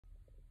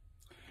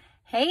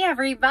Hey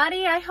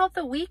everybody, I hope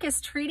the week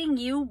is treating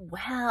you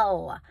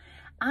well.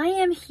 I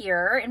am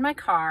here in my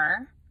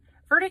car.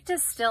 Verdict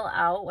is still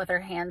out whether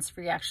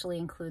hands-free actually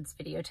includes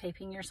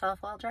videotaping yourself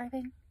while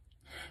driving.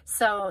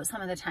 So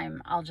some of the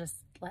time I'll just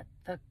let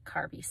the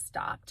car be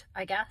stopped,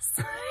 I guess.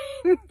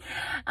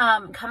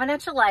 Coming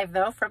at you live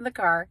though from the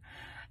car.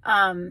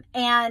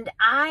 And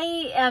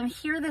I am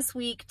here this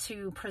week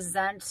to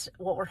present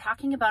what we're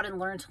talking about in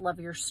Learn to Love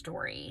Your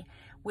Story,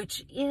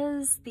 which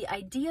is the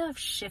idea of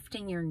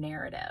shifting your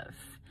narrative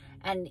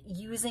and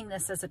using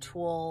this as a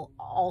tool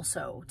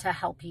also to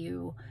help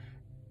you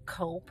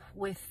cope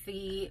with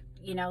the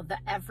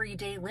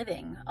everyday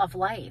living of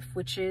life,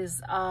 which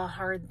is a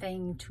hard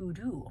thing to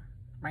do,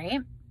 right?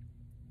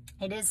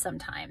 It is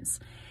sometimes.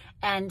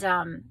 And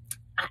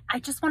I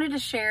just wanted to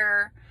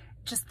share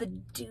just the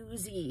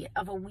doozy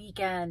of a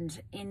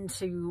weekend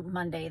into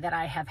Monday that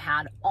I have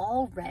had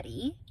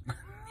already.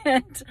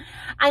 And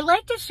I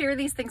like to share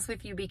these things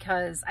with you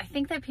because I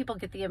think that people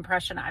get the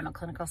impression I'm a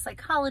clinical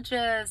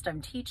psychologist,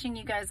 I'm teaching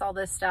you guys all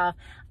this stuff,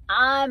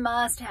 I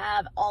must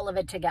have all of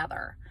it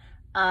together.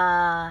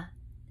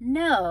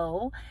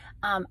 No,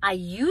 I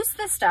use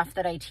the stuff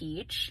that I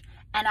teach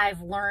and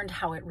I've learned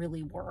how it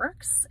really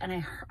works.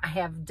 And I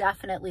have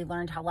definitely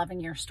learned how loving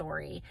your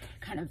story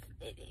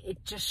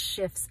it just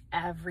shifts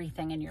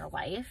everything in your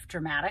life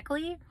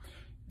dramatically.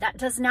 That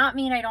does not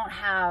mean I don't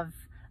have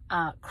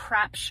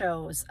crap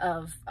shows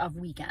of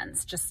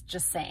weekends,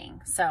 just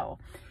saying. So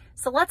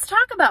let's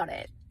talk about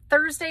it.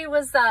 Thursday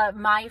was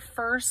my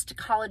first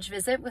college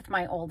visit with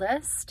my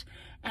oldest.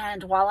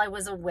 And while I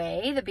was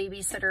away, the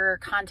babysitter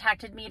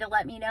contacted me to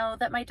let me know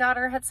that my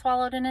daughter had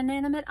swallowed an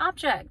inanimate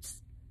object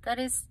that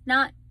is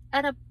not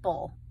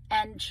edible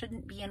and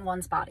shouldn't be in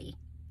one's body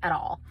at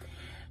all.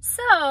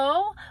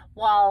 So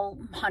while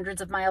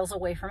hundreds of miles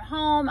away from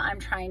home, I'm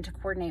trying to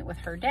coordinate with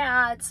her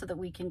dad so that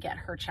we can get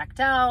her checked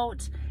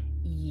out.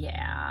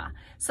 Yeah.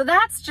 So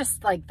that's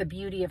just like the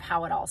beauty of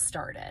how it all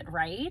started,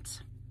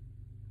 right?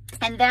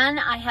 And then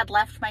I had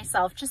left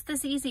myself just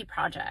this easy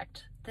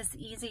project, this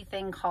easy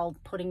thing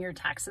called putting your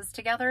taxes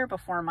together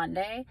before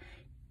Monday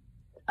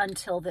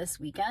until this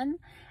weekend.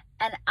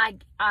 And I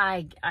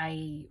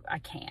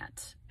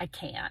can't.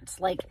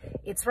 Like,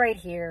 it's right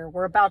here.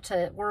 We're about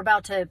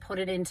to put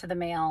it into the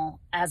mail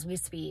as we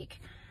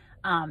speak.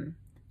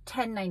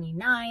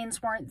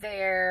 1099s weren't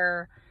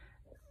there.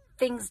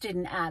 Things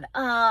didn't add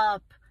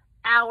up.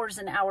 Hours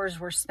and hours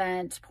were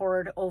spent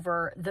poured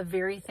over the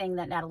very thing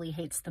that Natalie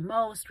hates the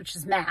most, which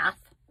is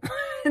math.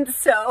 And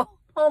so,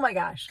 oh my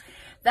gosh,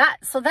 that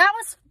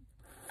was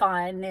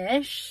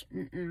fun-ish.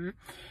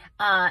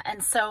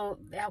 And so,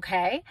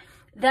 okay.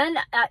 Then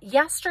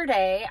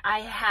yesterday I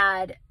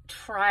had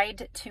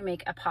tried to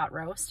make a pot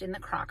roast in the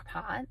crock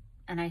pot.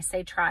 And I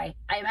say try.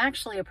 I'm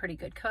actually a pretty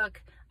good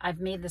cook. I've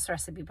made this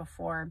recipe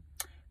before,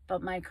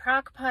 but my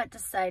crock pot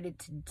decided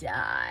to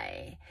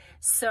die.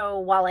 So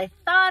while I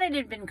thought it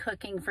had been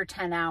cooking for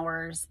 10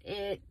 hours,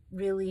 it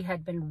really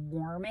had been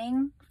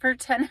warming for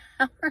 10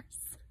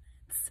 hours.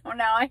 So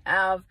now I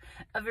have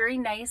a very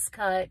nice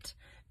cut,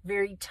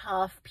 very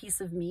tough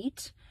piece of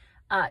meat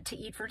to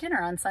eat for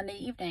dinner on Sunday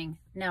evening.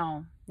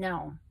 No,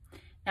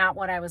 not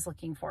what I was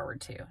looking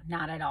forward to.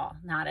 Not at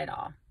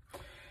all.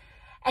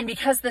 And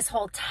because this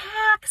whole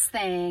tax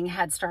thing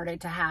had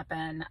started to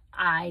happen,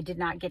 I did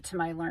not get to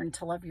my Learn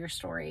to Love Your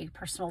Story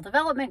personal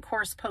development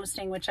course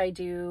posting, which I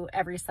do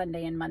every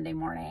Sunday and Monday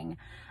morning.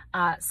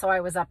 So I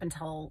was up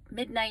until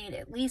midnight,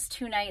 at least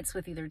 2 nights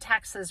with either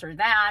taxes or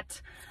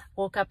that.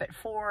 Woke up at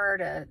 4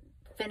 to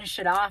finish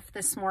it off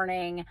this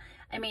morning.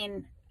 I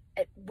mean,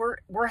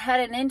 we're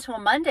heading into a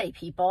Monday,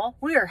 people.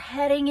 We are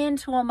heading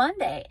into a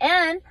Monday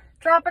and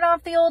dropping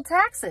off the old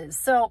taxes.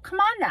 So come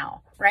on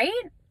now,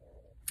 right?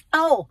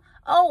 Oh,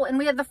 and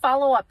we had the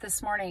follow-up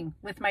this morning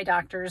with my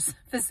doctor's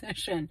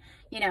physician,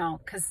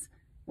 because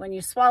when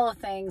you swallow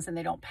things and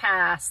they don't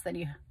pass, then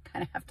you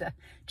kind of have to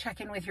check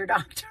in with your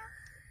doctor.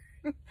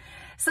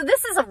 So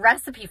this is a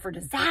recipe for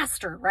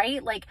disaster,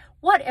 right? Like,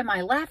 what am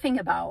I laughing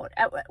about?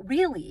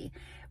 Really?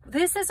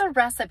 This is a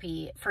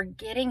recipe for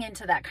getting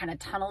into that kind of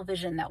tunnel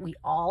vision that we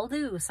all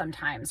do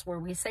sometimes, where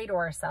we say to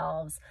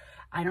ourselves,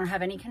 I don't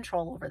have any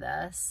control over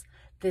this.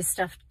 This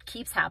stuff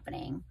keeps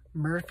happening.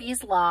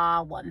 Murphy's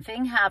Law, one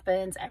thing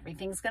happens,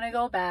 everything's going to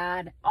go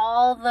bad.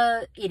 All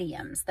the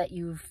idioms that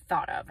you've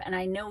thought of, and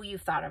I know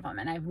you've thought of them,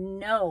 and I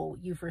know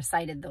you've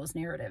recited those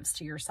narratives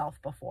to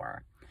yourself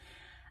before.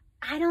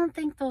 I don't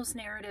think those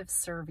narratives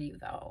serve you,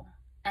 though.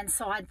 And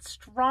so I'd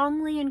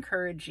strongly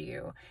encourage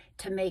you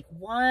to make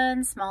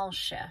one small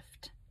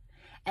shift.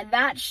 And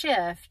that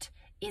shift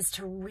is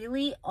to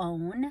really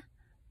own,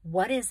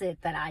 what is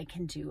it that I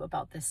can do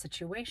about this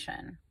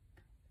situation?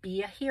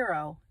 Be a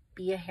hero,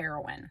 be a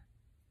heroine,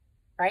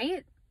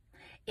 right?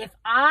 If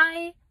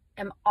I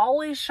am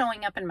always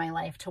showing up in my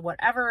life to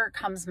whatever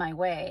comes my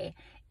way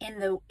in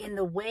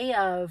the way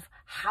of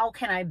how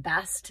can I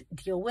best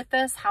deal with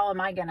this? How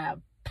am I going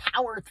to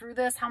power through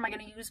this? How am I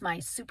going to use my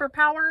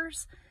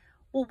superpowers?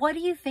 Well, what do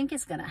you think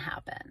is going to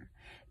happen?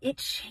 it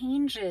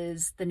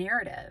changes the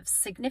narrative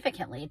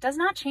significantly. It does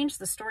not change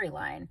the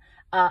storyline.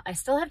 I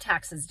still have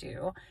taxes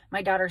due.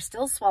 My daughter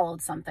still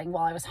swallowed something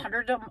while I was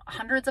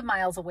hundreds of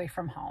miles away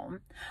from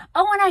home.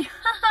 Oh, and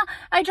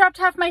I dropped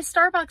half my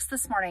Starbucks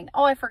this morning.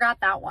 Oh, I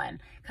forgot that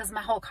one because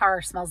my whole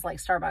car smells like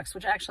Starbucks,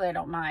 which actually I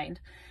don't mind.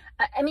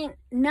 I mean,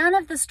 none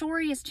of the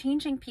story is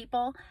changing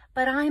people,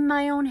 but I'm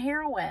my own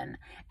heroine.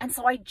 And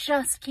so I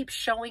just keep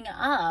showing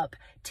up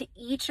to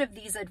each of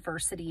these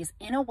adversities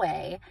in a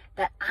way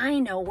that I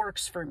know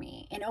works for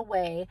me, in a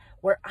way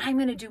where I'm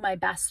going to do my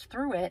best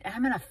through it. And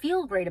I'm going to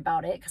feel great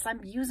about it because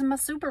I'm using my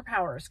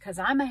superpowers because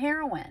I'm a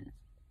heroine.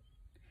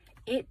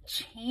 It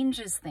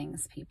changes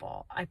things,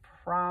 people. I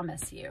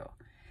promise you.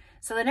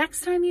 So the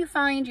next time you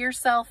find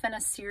yourself in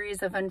a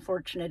series of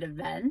unfortunate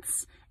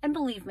events, and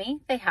believe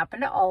me, they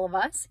happen to all of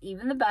us,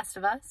 even the best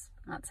of us.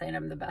 I'm not saying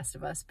I'm the best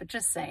of us, but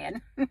just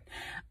saying.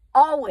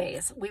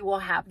 Always we will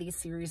have these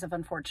series of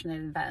unfortunate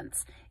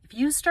events. If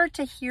you start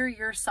to hear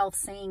yourself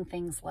saying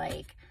things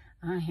like,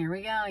 oh, here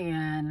we go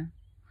again.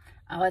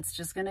 Oh, it's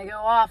just going to go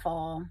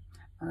awful.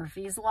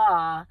 Murphy's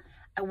Law.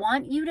 I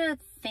want you to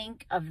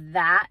think of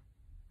that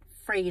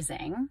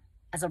phrasing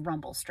as a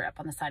rumble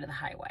strip on the side of the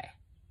highway.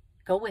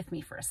 Go with me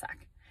for a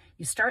sec.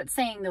 You start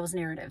saying those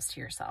narratives to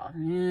yourself.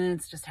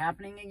 It's just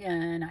happening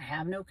again. I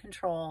have no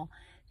control.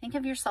 Think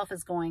of yourself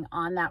as going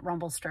on that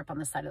rumble strip on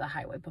the side of the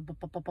highway.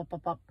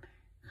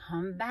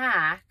 Come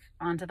back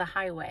onto the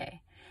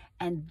highway.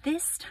 And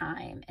this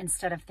time,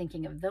 instead of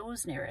thinking of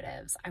those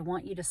narratives, I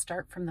want you to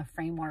start from the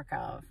framework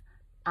of,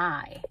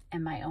 I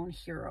am my own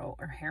hero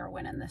or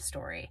heroine in this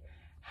story.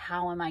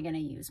 How am I going to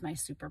use my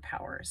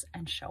superpowers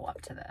and show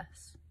up to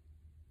this?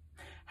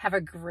 Have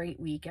a great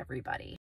week, everybody.